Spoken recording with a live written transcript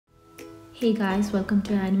Hey guys, welcome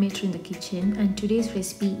to Animator in the Kitchen, and today's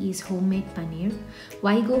recipe is homemade paneer.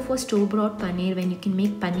 Why go for store-bought paneer when you can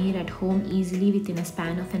make paneer at home easily within a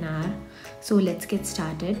span of an hour? So let's get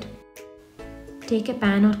started. Take a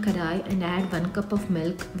pan or kadai and add 1 cup of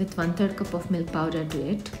milk with 1/3 cup of milk powder to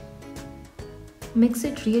it. Mix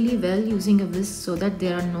it really well using a whisk so that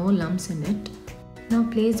there are no lumps in it. Now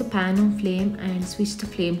place the pan on flame and switch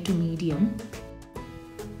the flame to medium.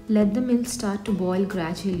 Let the milk start to boil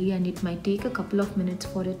gradually, and it might take a couple of minutes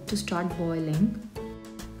for it to start boiling.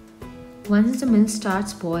 Once the milk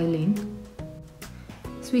starts boiling,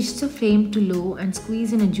 switch the flame to low and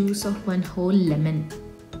squeeze in a juice of 1 whole lemon.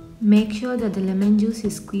 Make sure that the lemon juice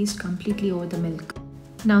is squeezed completely over the milk.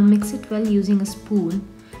 Now mix it well using a spoon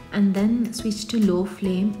and then switch to low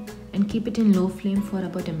flame and keep it in low flame for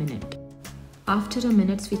about a minute. After a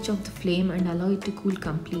minute, switch off the flame and allow it to cool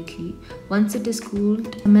completely. Once it is cooled,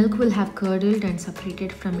 the milk will have curdled and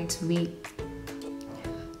separated from its whey.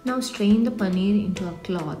 Now strain the paneer into a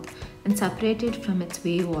cloth and separate it from its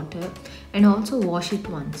whey water, and also wash it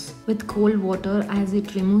once with cold water as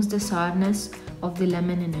it removes the sourness of the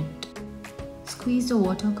lemon in it. Squeeze the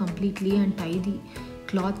water completely and tie the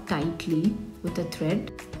cloth tightly with a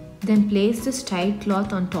thread. Then place this tied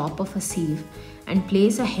cloth on top of a sieve and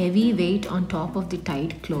place a heavy weight on top of the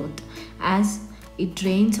tied cloth as it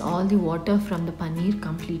drains all the water from the paneer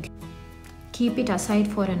completely. Keep it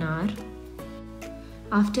aside for an hour.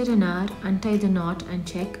 After an hour, untie the knot and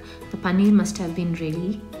check the paneer must have been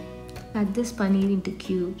ready. Cut this paneer into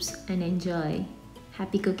cubes and enjoy.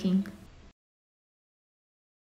 Happy cooking!